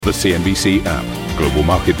The CNBC app. Global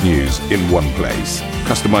market news in one place.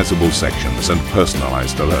 Customizable sections and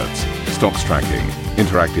personalized alerts. Stocks tracking,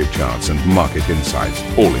 interactive charts and market insights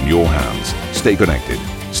all in your hands. Stay connected.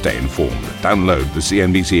 Stay informed. Download the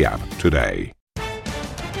CNBC app today.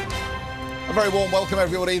 A very warm welcome,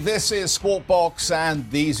 everybody. This is Squawk, and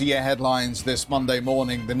these are your headlines this Monday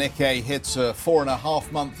morning. The Nikkei hits a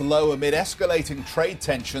 4.5-month low amid escalating trade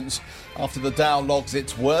tensions after the Dow logs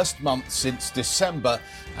its worst month since December,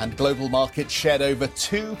 and global markets shed over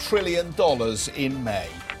 $2 trillion in May.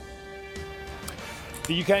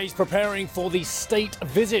 The UK is preparing for the state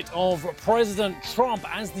visit of President Trump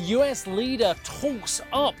as the US leader talks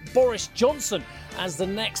up Boris Johnson as the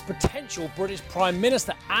next potential British Prime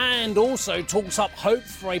Minister, and also talks up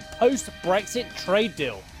hopes for a post-Brexit trade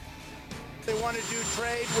deal. They want to do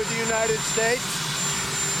trade with the United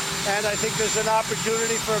States, and I think there's an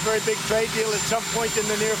opportunity for a very big trade deal at some point in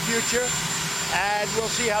the near future, and we'll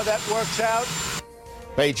see how that works out.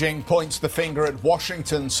 Beijing points the finger at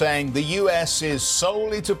Washington, saying the US is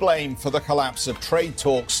solely to blame for the collapse of trade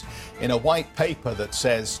talks in a white paper that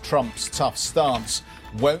says Trump's tough stance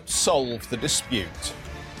won't solve the dispute.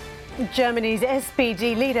 Germany's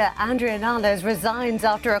SPD leader Andrea Nahles resigns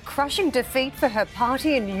after a crushing defeat for her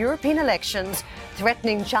party in European elections,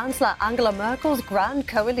 threatening Chancellor Angela Merkel's Grand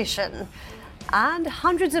Coalition. And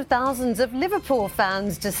hundreds of thousands of Liverpool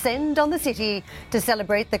fans descend on the city to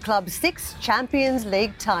celebrate the club's 6th Champions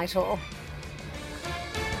League title.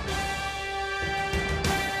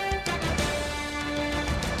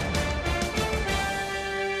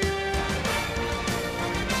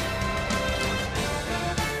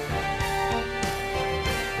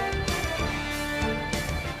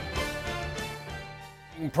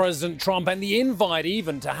 President Trump and the invite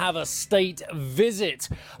even to have a state visit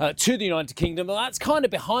to the United Kingdom. Well, that's kind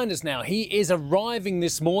of behind us now. He is arriving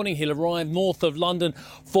this morning. He'll arrive north of London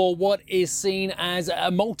for what is seen as a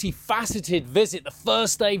multifaceted visit. The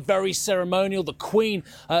first day, very ceremonial. The Queen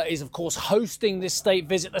is, of course, hosting this state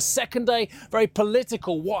visit. The second day, very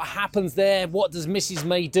political. What happens there? What does Mrs.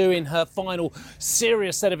 May do in her final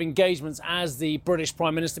serious set of engagements as the British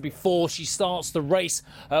Prime Minister before she starts the race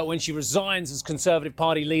when she resigns as Conservative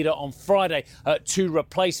Party leader on Friday to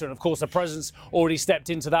replace her? And of course, the president's already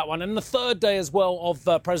stepped into that one. And the third day as well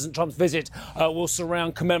of President Trump's visit will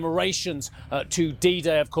surround commemorations to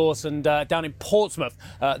D-Day, of course, and down in Portsmouth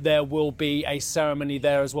there will be a ceremony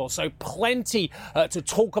there as well. So plenty to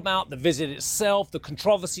talk about. The visit itself, the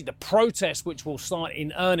controversy, the protest, which will start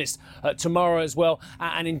in earnest tomorrow as well,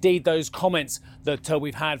 and indeed those comments that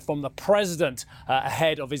we've had from the president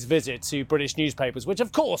ahead of his visit to British newspapers, which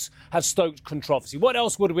of course have stoked controversy. What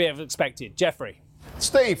else would we have expected? Jeffrey?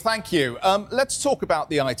 Steve, thank you. Let's talk about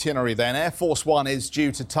the itinerary then. Air Force One is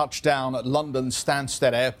due to touch down at London's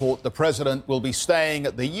Stansted Airport. The president will be staying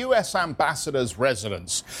at the US ambassador's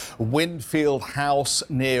residence, Windfield House,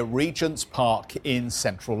 near Regent's Park in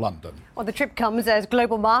central London. Well, the trip comes as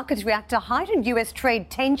global markets react to heightened US trade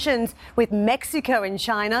tensions with Mexico and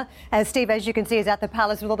China. Steve, as you can see, is at the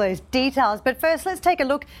palace with all those details. But first, let's take a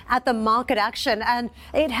look at the market action. And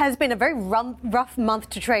it has been a very rough month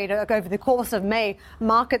to trade over the course of May.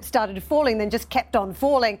 Markets started falling, then just kept on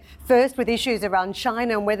falling. First with issues around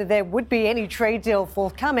China and whether there would be any trade deal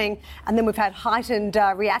forthcoming. And then we've had heightened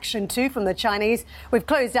reaction too from the Chinese. We've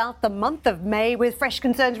closed out the month of May with fresh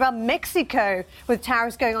concerns around Mexico, with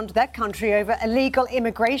tariffs going on to that country over illegal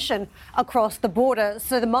immigration across the border.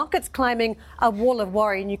 So the market's climbing a wall of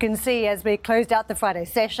worry. And you can see as we closed out the Friday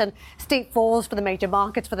session, steep falls for the major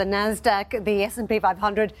markets, for the Nasdaq, the S&P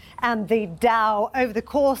 500 and the Dow over the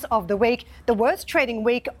course of the week. The worst trading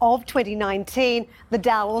week of 2019. The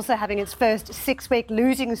Dow also having its first 6-week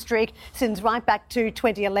losing streak since right back to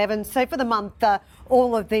 2011. So for the month,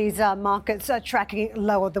 all of these markets are tracking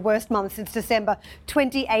lower, the worst month since December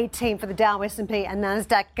 2018 for the Dow, S&P and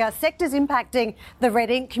Nasdaq. Sectors impacting the red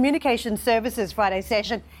ink: communication services Friday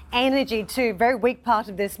session, energy too, very weak part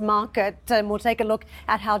of this market. And we'll take a look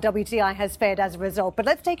at how WTI has fared as a result. But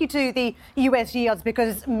let's take you to the US yields,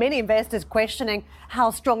 because many investors questioning how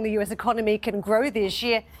strong the US economy can grow this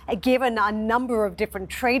year, given a number of different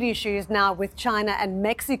trade issues now with China and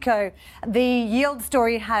Mexico. The yield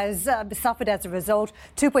story has suffered as a result.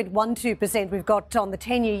 2.12% we've got on the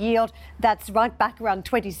 10-year yield. That's right back around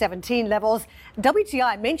 2017 levels.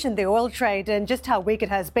 WTI mentioned the oil trade and just how weak it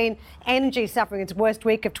has been. Energy suffering its worst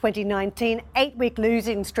week of 2019. 8-week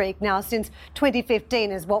losing streak now since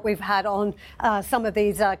 2015 is what we've had on some of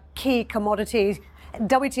these key commodities.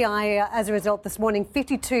 WTI, as a result, this morning,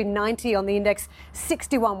 52.90 on the index,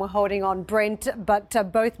 61 we're holding on Brent,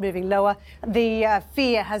 but both moving lower. The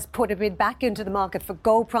fear has put a bid back into the market for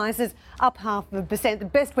gold prices, up 0.5%. The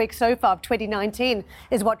best week so far of 2019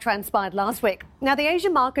 is what transpired last week. Now, the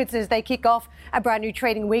Asian markets, as they kick off a brand new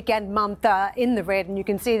trading weekend month in the red, and you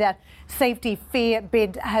can see that safety fear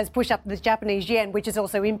bid has pushed up the Japanese yen, which has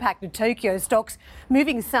also impacted Tokyo stocks,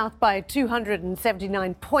 moving south by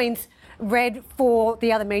 279 points. Red for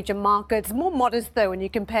the other major markets. More modest, though, when you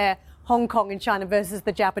compare Hong Kong and China versus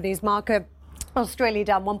the Japanese market. Australia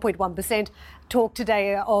down 1.1%. Talk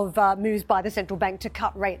today of moves by the central bank to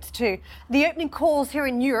cut rates too. The opening calls here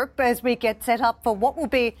in Europe as we get set up for what will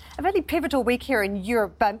be a very pivotal week here in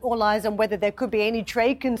Europe. All eyes on whether there could be any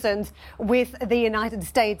trade concerns with the United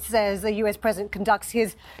States as the US president conducts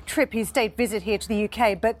his state visit here to the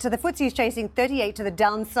UK. But the FTSE is chasing 38 to the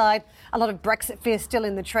downside. A lot of Brexit fear still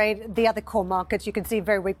in the trade. The other core markets you can see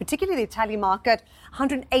very weak, particularly the Italian market,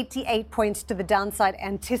 188 points to the downside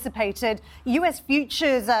anticipated. US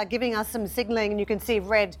futures are giving us some signalling, and you can see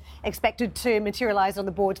red expected to materialise on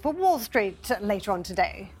the boards for Wall Street later on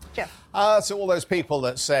today. Jeff. So all those people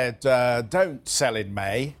that said, don't sell in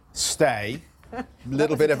May, stay.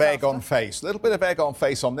 Little bit of egg on face. Little bit of egg on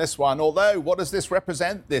face on this one. Although, what does this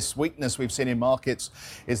represent, this weakness we've seen in markets?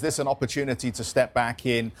 Is this an opportunity to step back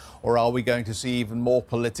in, or are we going to see even more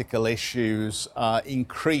political issues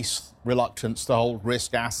increase reluctance to hold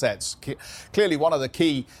risk assets? Clearly, one of the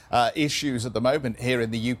key issues at the moment here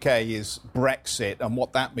in the UK is Brexit and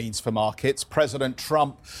what that means for markets. President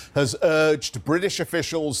Trump has urged British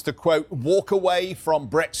officials to, quote, walk away from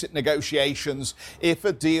Brexit negotiations if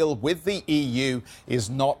a deal with the EU is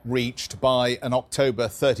not reached by an October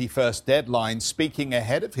 31st deadline. Speaking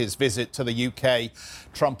ahead of his visit to the UK,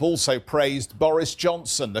 Trump also praised Boris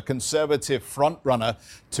Johnson, the Conservative frontrunner,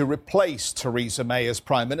 to replace Theresa May as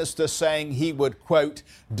Prime Minister, saying he would, quote,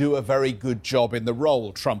 do a very good job in the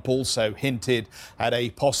role. Trump also hinted at a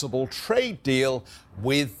possible trade deal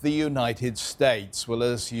with the United States. Well,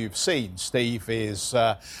 as you've seen, Steve is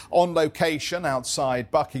on location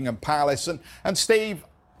outside Buckingham Palace. And Steve,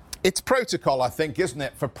 it's protocol, I think, isn't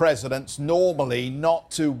it, for presidents normally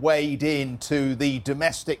not to wade into the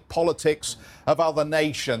domestic politics of other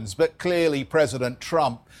nations. But clearly President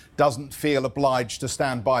Trump doesn't feel obliged to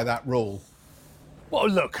stand by that rule. Well,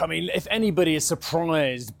 look, I mean, if anybody is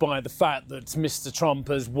surprised by the fact that Mr. Trump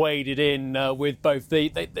has waded in with both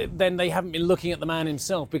then they haven't been looking at the man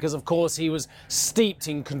himself, because, of course, he was steeped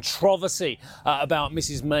in controversy about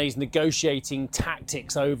Mrs. May's negotiating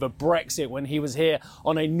tactics over Brexit when he was here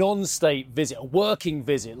on a non-state visit, a working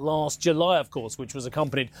visit last July, of course, which was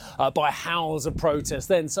accompanied by howls of protest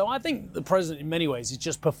then. So I think the president, in many ways, is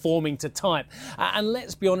just performing to type. And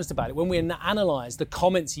let's be honest about it, when we analyse the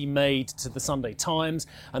comments he made to the Sunday Times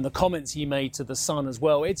and the comments he made to The Sun as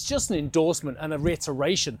well, it's just an endorsement and a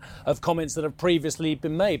reiteration of comments that have previously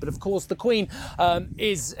been made. But of course, the Queen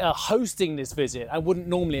is hosting this visit. I wouldn't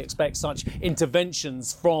normally expect such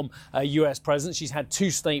interventions from a US president. She's had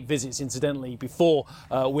 2 state visits, incidentally, before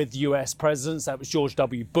with US presidents. That was George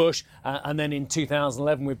W. Bush and then in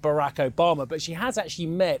 2011 with Barack Obama. But she has actually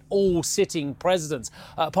met all sitting presidents,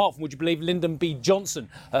 apart from, would you believe, Lyndon B. Johnson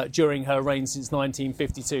during her reign since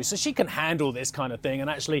 1952. So she can handle this kind of thing. And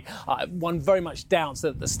actually, one very much doubts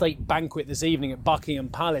that the state banquet this evening at Buckingham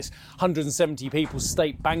Palace, 170 people's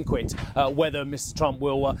state banquet, whether Mr. Trump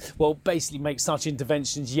will basically make such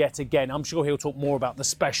interventions yet again. I'm sure he'll talk more about the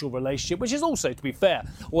special relationship, which is also, to be fair,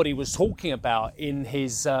 what he was talking about in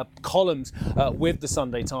his columns with the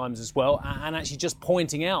Sunday Times as well, and actually just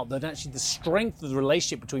pointing out that actually the strength of the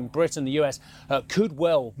relationship between Britain and the US could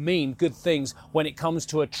well mean good things when it comes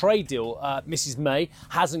to a trade deal. Mrs. May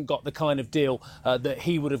hasn't got the kind of deal that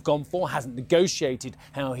he would have gone for, hasn't negotiated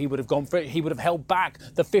how he would have gone for it. He would have held back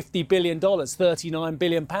the $50 billion, £39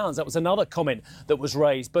 billion. That was another comment that was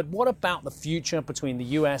raised. But what about the future between the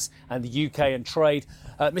US and the UK and trade?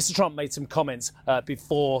 Mr. Trump made some comments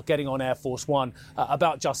before getting on Air Force One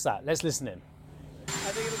about just that. Let's listen in. I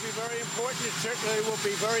think it'll be very important. It certainly will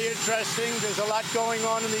be very interesting. There's a lot going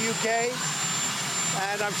on in the UK,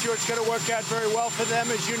 and I'm sure it's going to work out very well for them.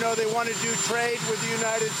 As you know, they want to do trade with the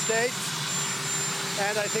United States.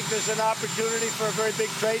 And I think there's an opportunity for a very big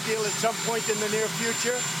trade deal at some point in the near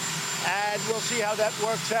future. And we'll see how that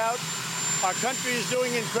works out. Our country is doing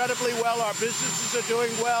incredibly well. Our businesses are doing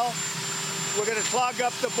well. We're going to clog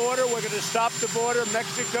up the border. We're going to stop the border.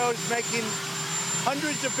 Mexico is making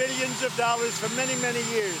hundreds of billions of dollars for many, many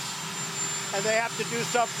years. And they have to do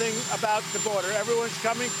something about the border. Everyone's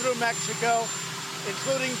coming through Mexico,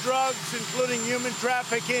 including drugs, including human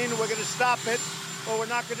trafficking. We're going to stop it. or we're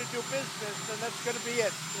not going to do business, and that's going to be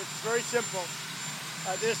it. It's very simple.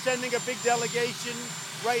 They're sending a big delegation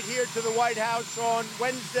right here to the White House on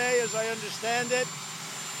Wednesday, as I understand it,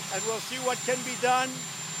 and we'll see what can be done.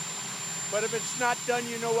 But if it's not done,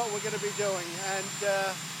 you know what we're going to be doing,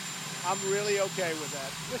 and I'm really okay with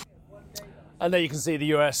that. And there you can see the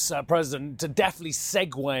US president definitely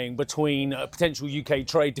segueing between potential UK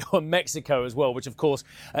trade deal and Mexico as well, which of course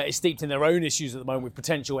is steeped in their own issues at the moment with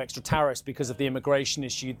potential extra tariffs because of the immigration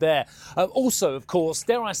issue there. Also, of course,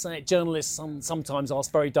 dare I say it, journalists sometimes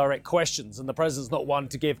ask very direct questions, and the president's not one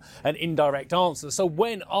to give an indirect answer. So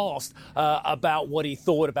when asked about what he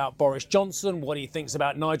thought about Boris Johnson, what he thinks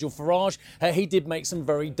about Nigel Farage, he did make some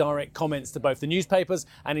very direct comments to both the newspapers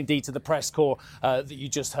and indeed to the press corps that you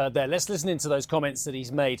just heard there. Let's listen into those comments that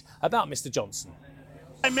he's made about Mr. Johnson.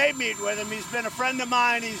 I may meet with him. He's been a friend of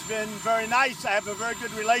mine. He's been very nice. I have a very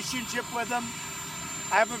good relationship with him.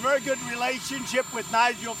 I have a very good relationship with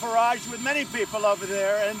Nigel Farage, with many people over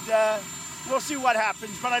there, and we'll see what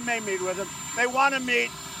happens, but I may meet with him. They want to meet.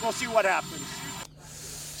 We'll see what happens.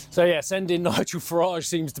 So, yeah, send in Nigel Farage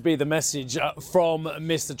seems to be the message from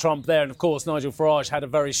Mr. Trump there. And, of course, Nigel Farage had a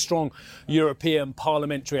very strong European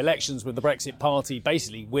parliamentary elections with the Brexit Party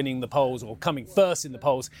basically winning the polls or coming first in the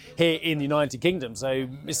polls here in the United Kingdom. So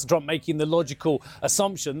Mr. Trump making the logical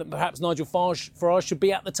assumption that perhaps Nigel Farage should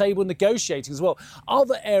be at the table negotiating as well.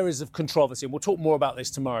 Other areas of controversy, and we'll talk more about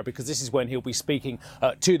this tomorrow because this is when he'll be speaking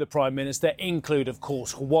to the Prime Minister, include, of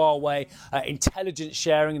course, Huawei, intelligence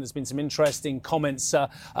sharing. And there's been some interesting comments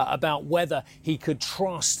about whether he could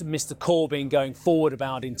trust Mr. Corbyn going forward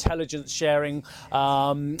about intelligence sharing.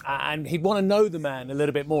 And he'd want to know the man a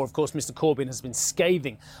little bit more. Of course, Mr. Corbyn has been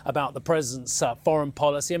scathing about the president's foreign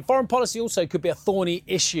policy. And foreign policy also could be a thorny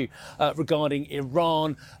issue regarding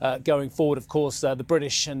Iran going forward. Of course, the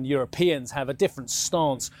British and Europeans have a different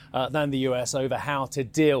stance than the US over how to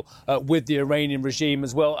deal with the Iranian regime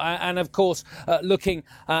as well. And of course, looking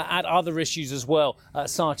at other issues as well,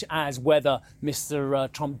 such as whether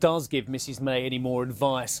Mr. Trump does give Mrs. May any more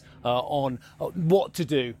advice on what to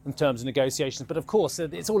do in terms of negotiations. But of course,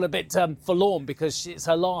 it's all a bit forlorn because it's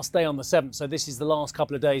her last day on the 7th. So this is the last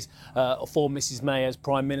couple of days for Mrs. May as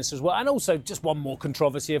Prime Minister as well. And also just one more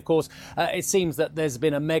controversy, of course. It seems that there's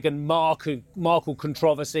been a Meghan Markle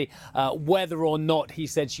controversy. Whether or not he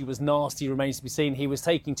said she was nasty remains to be seen. He was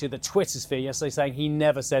taking to the Twitter sphere yesterday saying he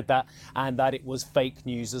never said that and that it was fake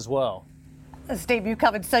news as well. Steve, you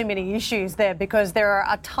covered so many issues there because there are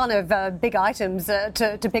a ton of big items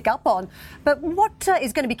to pick up on. But what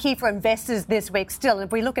is going to be key for investors this week still? And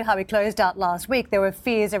if we look at how we closed out last week, there were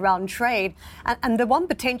fears around trade. And the one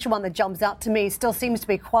potential one that jumps out to me still seems to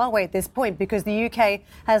be Huawei at this point because the UK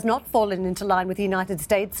has not fallen into line with the United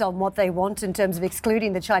States on what they want in terms of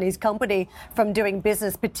excluding the Chinese company from doing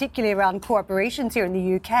business, particularly around corporations here in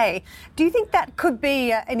the UK. Do you think that could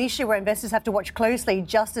be an issue where investors have to watch closely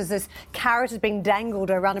just as this carrot is being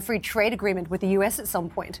dangled around a free trade agreement with the US at some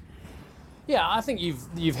point? Yeah, I think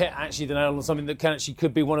you've hit actually the nail on something that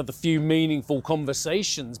could be one of the few meaningful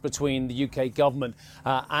conversations between the UK government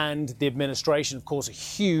and the administration. Of course, a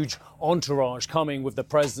huge entourage coming with the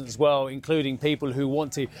president as well, including people who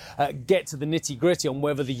want to get to the nitty-gritty on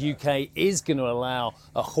whether the UK is going to allow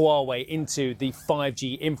Huawei into the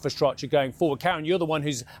 5G infrastructure going forward. Karen, you're the one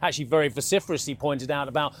who's actually very vociferously pointed out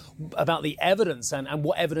about the evidence and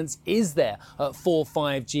what evidence is there for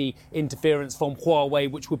 5G interference from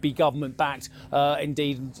Huawei, which would be government-backed,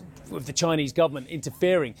 indeed, with the Chinese government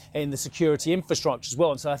interfering in the security infrastructure as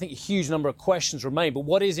well. And so I think a huge number of questions remain. But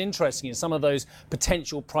what is interesting is some of those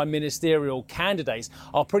potential prime ministerial candidates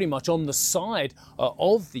are pretty much on the side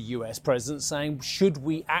of the US president, saying, should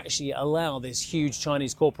we actually allow this huge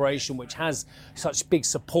Chinese corporation, which has such big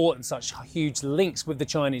support and such huge links with the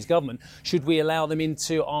Chinese government, should we allow them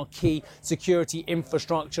into our key security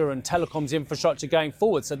infrastructure and telecoms infrastructure going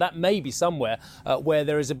forward? So that may be somewhere where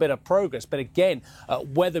there is a bit of progress. But again,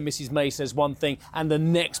 whether Mrs. May says one thing and the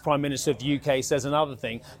next Prime Minister of the UK says another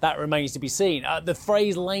thing, that remains to be seen. The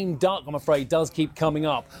phrase lame duck, I'm afraid, does keep coming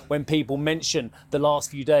up when people mention the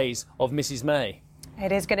last few days of Mrs. May.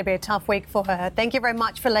 It is going to be a tough week for her. Thank you very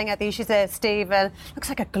much for laying out the issues there, Steve. Looks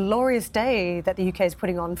like a glorious day that the UK is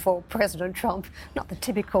putting on for President Trump. Not the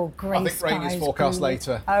typical grey skies. I think rain is forecast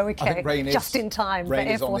later. Oh, OK. I think rain is, just in time for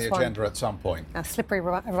Air Force One. Rain is on the agenda at some point. A slippery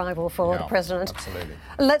arrival for the President. Absolutely.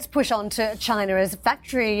 Let's push on to China as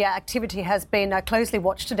factory activity has been closely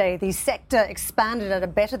watched today. The sector expanded at a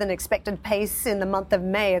better than expected pace in the month of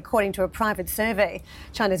May, according to a private survey.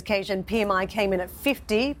 China's Caixin PMI came in at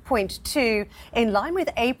 50.2, in line line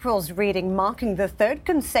with April's reading, marking the third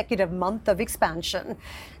consecutive month of expansion.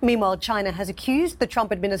 Meanwhile, China has accused the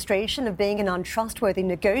Trump administration of being an untrustworthy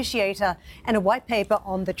negotiator and a white paper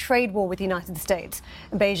on the trade war with the United States.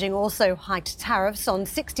 Beijing also hiked tariffs on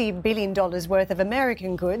 $60 billion worth of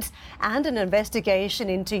American goods and an investigation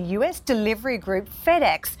into U.S. delivery group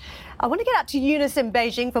FedEx. I want to get out to Eunice in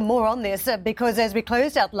Beijing for more on this because as we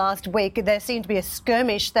closed out last week, there seemed to be a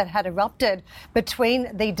skirmish that had erupted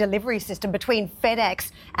between the delivery system, between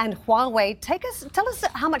FedEx and Huawei. Tell us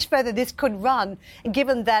how much further this could run,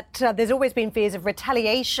 given that there's always been fears of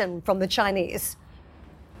retaliation from the Chinese.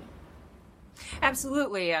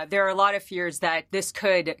 Absolutely. There are a lot of fears that this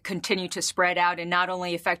could continue to spread out and not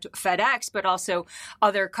only affect FedEx, but also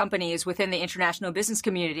other companies within the international business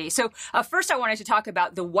community. So first, I wanted to talk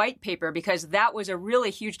about the white paper, because that was a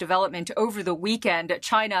really huge development over the weekend.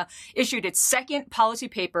 China issued its second policy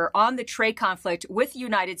paper on the trade conflict with the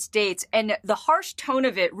United States. And the harsh tone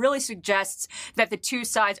of it really suggests that the two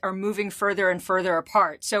sides are moving further and further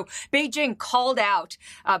apart. So Beijing called out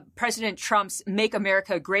President Trump's Make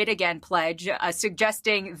America Great Again pledge,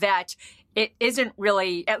 suggesting that it isn't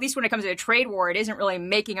really, at least when it comes to a trade war, it isn't really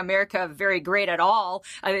making America very great at all.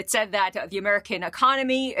 It said that the American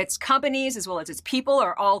economy, its companies, as well as its people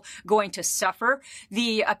are all going to suffer.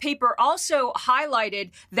 The paper also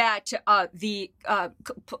highlighted that the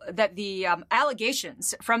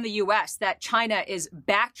allegations from the U.S. that China is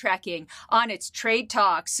backtracking on its trade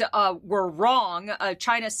talks were wrong.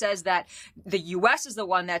 China says that the U.S. is the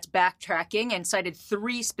one that's backtracking and cited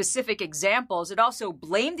 3 specific examples. It also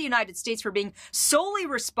blamed the United States for being solely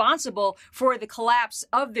responsible for the collapse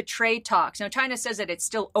of the trade talks. Now, China says that it's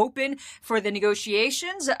still open for the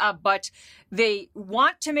negotiations, but they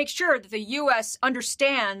want to make sure that the U.S.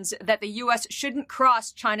 understands that the U.S. shouldn't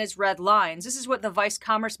cross China's red lines. This is what the Vice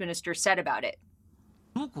Commerce Minister said about it.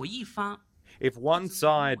 If one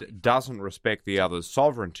side doesn't respect the other's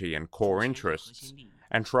sovereignty and core interests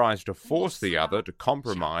and tries to force the other to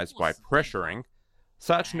compromise by pressuring,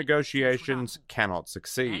 such negotiations cannot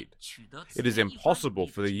succeed. It is impossible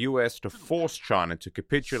for the U.S. to force China to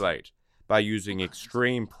capitulate by using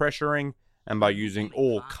extreme pressuring and by using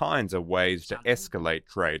all kinds of ways to escalate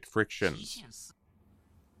trade frictions.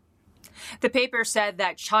 The paper said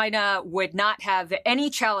that China would not have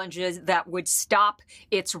any challenges that would stop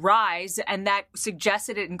its rise, and that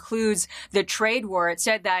suggested it includes the trade war. It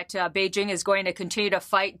said that Beijing is going to continue to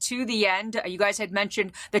fight to the end. You guys had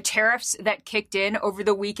mentioned the tariffs that kicked in over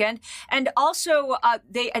the weekend. And also,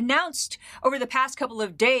 they announced over the past couple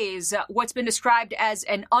of days what's been described as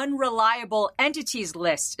an unreliable entities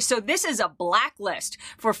list. So this is a blacklist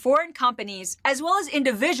for foreign companies as well as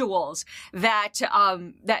individuals that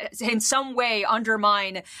in some way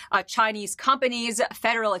undermine Chinese companies.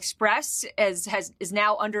 Federal Express is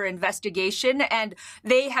now under investigation, and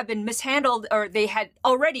they have been mishandled, or they had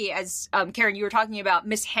already, as Karen, you were talking about,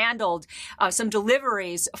 mishandled some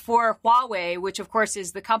deliveries for Huawei, which of course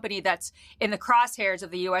is the company that's in the crosshairs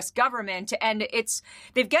of the U.S. government. And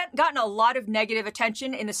they've gotten a lot of negative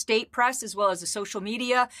attention in the state press as well as the social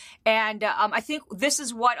media. And I think this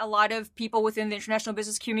is what a lot of people within the international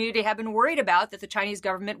business community have been worried about, that the Chinese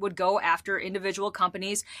government would go after individual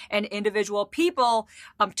companies and individual people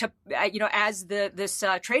as this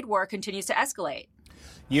trade war continues to escalate.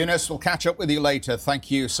 Eunice, we'll catch up with you later. Thank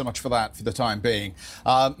you so much for that for the time being.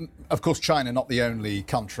 Of course, China, not the only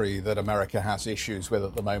country that America has issues with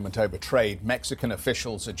at the moment over trade. Mexican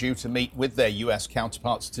officials are due to meet with their U.S.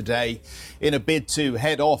 counterparts today in a bid to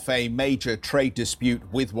head off a major trade dispute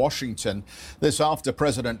with Washington. This after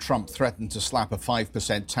President Trump threatened to slap a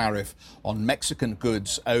 5% tariff on Mexican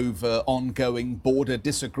goods over ongoing border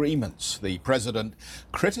disagreements. The president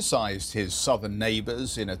criticized his southern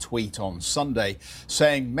neighbors in a tweet on Sunday,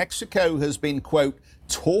 saying Mexico has been, quote,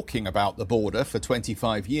 talking about the border for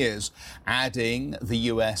 25 years, adding the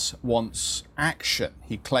U.S. wants action.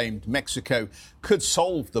 He claimed Mexico could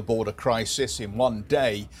solve the border crisis in one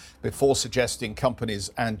day before suggesting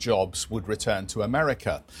companies and jobs would return to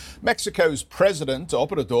America. Mexico's President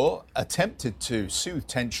Obrador attempted to soothe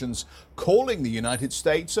tensions, calling the United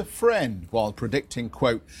States a friend while predicting,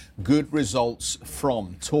 quote, good results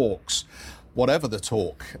from talks. Whatever the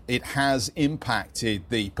talk, it has impacted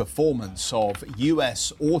the performance of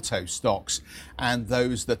U.S. auto stocks and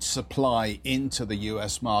those that supply into the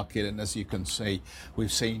U.S. market. And as you can see,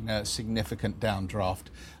 we've seen a significant downdraft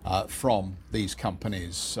from these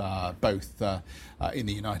companies, both in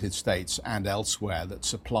the United States and elsewhere, that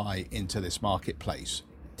supply into this marketplace.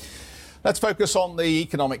 Let's focus on the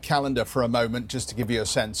economic calendar for a moment, just to give you a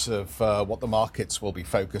sense of what the markets will be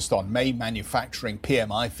focused on. May manufacturing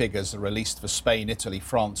PMI figures are released for Spain, Italy,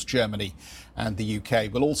 France, Germany and the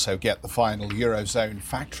UK. We'll also get the final Eurozone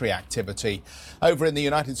factory activity. Over in the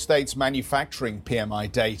United States, manufacturing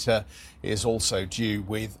PMI data is also due,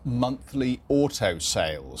 with monthly auto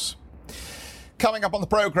sales. Coming up on the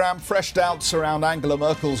programme, fresh doubts around Angela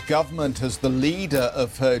Merkel's government as the leader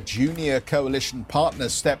of her junior coalition partner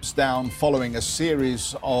steps down following a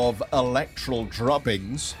series of electoral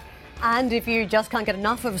drubbings. And if you just can't get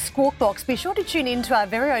enough of Squawk Box, be sure to tune in to our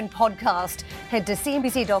very own podcast. Head to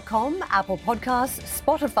cnbc.com, Apple Podcasts,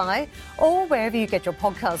 Spotify, or wherever you get your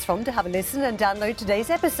podcasts from to have a listen and download today's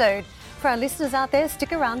episode. For our listeners out there,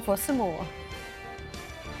 stick around for some more.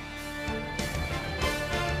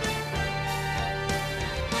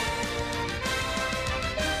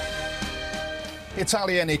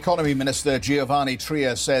 Italian Economy Minister Giovanni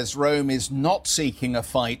Tria says Rome is not seeking a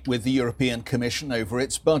fight with the European Commission over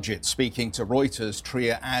its budget. Speaking to Reuters,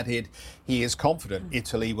 Tria added he is confident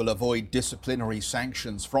Italy will avoid disciplinary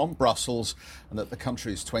sanctions from Brussels and that the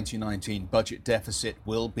country's 2019 budget deficit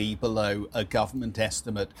will be below a government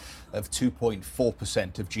estimate of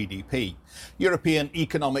 2.4% of GDP. European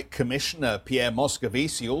Economic Commissioner Pierre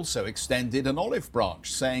Moscovici also extended an olive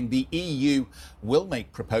branch, saying the EU will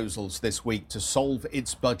make proposals this week to solve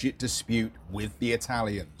its budget dispute with the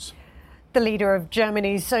Italians. The leader of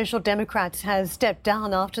Germany's Social Democrats has stepped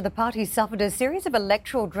down after the party suffered a series of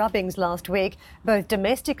electoral drubbings last week, both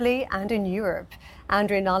domestically and in Europe.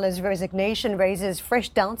 Andrea Nahler's resignation raises fresh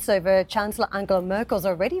doubts over Chancellor Angela Merkel's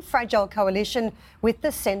already fragile coalition with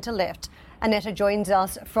the centre-left. Annetta joins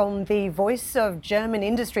us from the Voice of German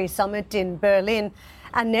Industry Summit in Berlin.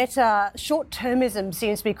 Annetta, short-termism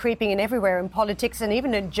seems to be creeping in everywhere in politics, and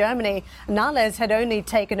even in Germany. Nahles had only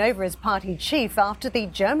taken over as party chief after the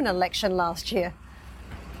German election last year.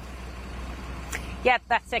 Yeah,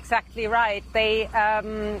 that's exactly right.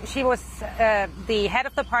 She was the head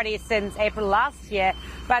of the party since April last year.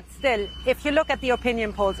 But still, if you look at the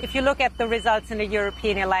opinion polls, if you look at the results in the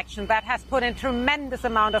European election, that has put a tremendous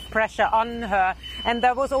amount of pressure on her. And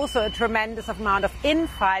there was also a tremendous amount of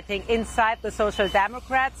infighting inside the Social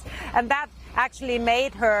Democrats. And that actually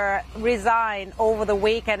made her resign over the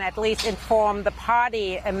weekend, at least inform the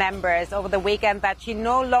party members over the weekend that she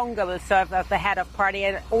no longer will serve as the head of party,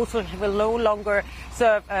 and also she will no longer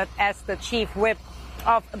serve as the chief whip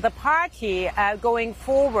of the party going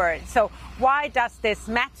forward. So why does this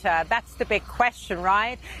matter? That's the big question,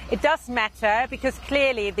 right? It does matter because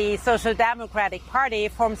clearly the Social Democratic Party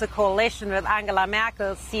forms a coalition with Angela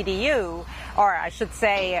Merkel's CDU, or I should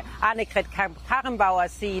say Annegret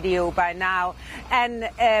Kramp-Karrenbauer's CDU by now. And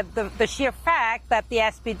the sheer fact that the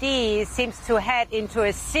SPD seems to head into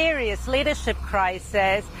a serious leadership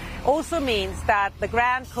crisis also means that the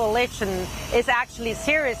Grand Coalition is actually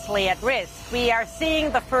seriously at risk. We are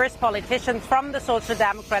seeing the first politicians from the Social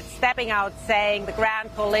Democrats stepping out saying the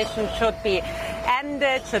Grand Coalition should be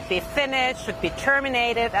ended, should be finished, should be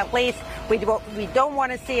terminated. At least we don't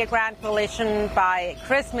want to see a Grand Coalition by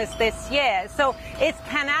Christmas this year. So it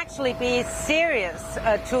can actually be serious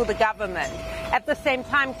to the government. At the same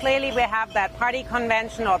time, clearly we have that party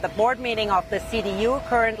convention or the board meeting of the CDU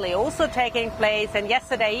currently also taking place. And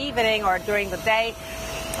yesterday evening or during the day,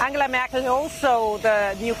 Angela Merkel and also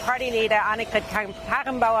the new party leader Annegret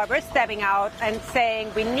Kramp-Karrenbauer were stepping out and saying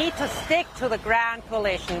we need to stick to the Grand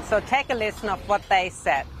Coalition. So take a listen of what they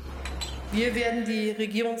said.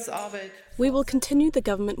 We will continue the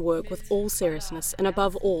government work with all seriousness and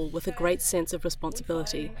above all with a great sense of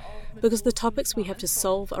responsibility, because the topics we have to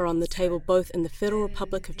solve are on the table both in the Federal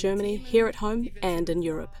Republic of Germany, here at home, and in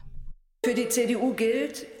Europe. For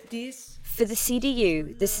the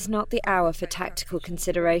CDU, this is not the hour for tactical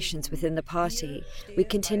considerations within the party. We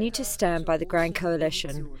continue to stand by the Grand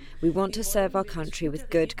Coalition. We want to serve our country with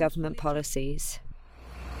good government policies.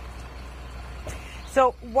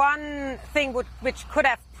 So one thing which could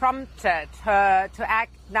have prompted her to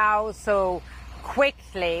act now so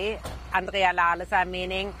quickly, Andrea Nahles I'm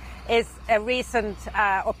meaning, is a recent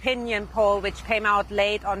opinion poll which came out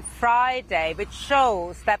late on Friday, which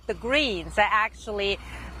shows that the Greens are actually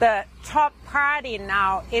the top party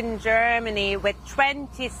now in Germany with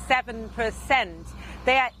 27%.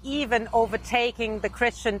 They are even overtaking the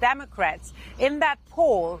Christian Democrats. In that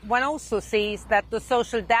poll, one also sees that the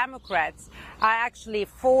Social Democrats are actually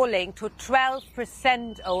falling to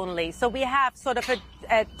 12% only. So we have sort of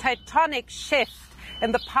a tectonic shift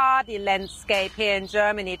in the party landscape here in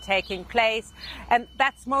Germany taking place. And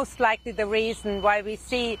that's most likely the reason why we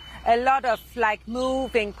see a lot of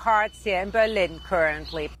moving parts here in Berlin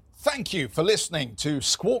currently. Thank you for listening to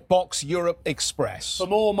Squawk Box Europe Express. For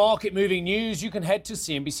more market-moving news, you can head to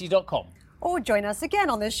cnbc.com. Or join us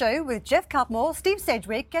again on the show with Jeff Cutmore, Steve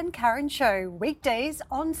Sedgwick and Karen Cho, weekdays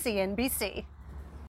on CNBC.